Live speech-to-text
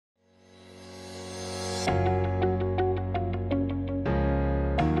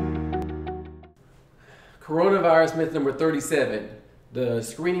Coronavirus myth number 37. The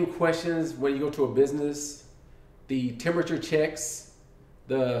screening questions when you go to a business, the temperature checks,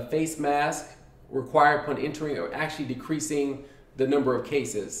 the face mask required upon entering are actually decreasing the number of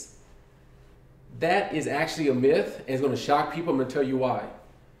cases. That is actually a myth and it's going to shock people. I'm going to tell you why.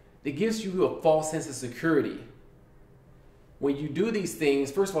 It gives you a false sense of security. When you do these things,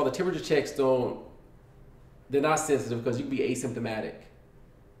 first of all, the temperature checks they're not sensitive because you can be asymptomatic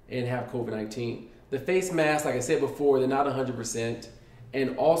and have COVID-19. The face masks, like I said before, they're not 100%.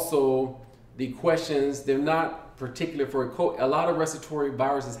 And also the questions, they're not particular for a lot of respiratory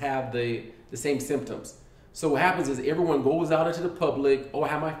viruses have the same symptoms. So what happens is everyone goes out into the public, oh, I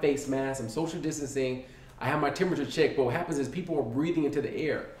have my face mask, I'm social distancing, I have my temperature check, but what happens is people are breathing into the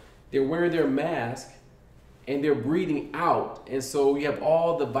air. They're wearing their mask and they're breathing out. And so you have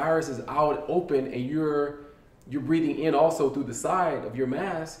all the viruses out open and you're breathing in also through the side of your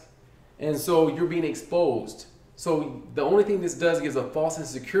mask. And so you're being exposed. So the only thing this does is a false sense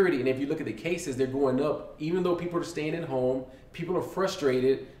of security. And if you look at the cases, they're going up. Even though people are staying at home, people are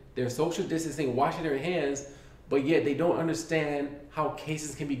frustrated, they're social distancing, washing their hands, but yet they don't understand how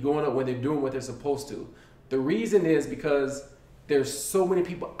cases can be going up when they're doing what they're supposed to. The reason is because there's so many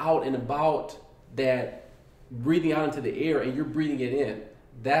people out and about that breathing out into the air and you're breathing it in.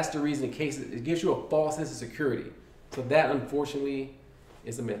 That's the reason it gives you a false sense of security. So that, unfortunately,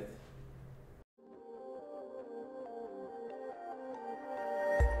 is a myth.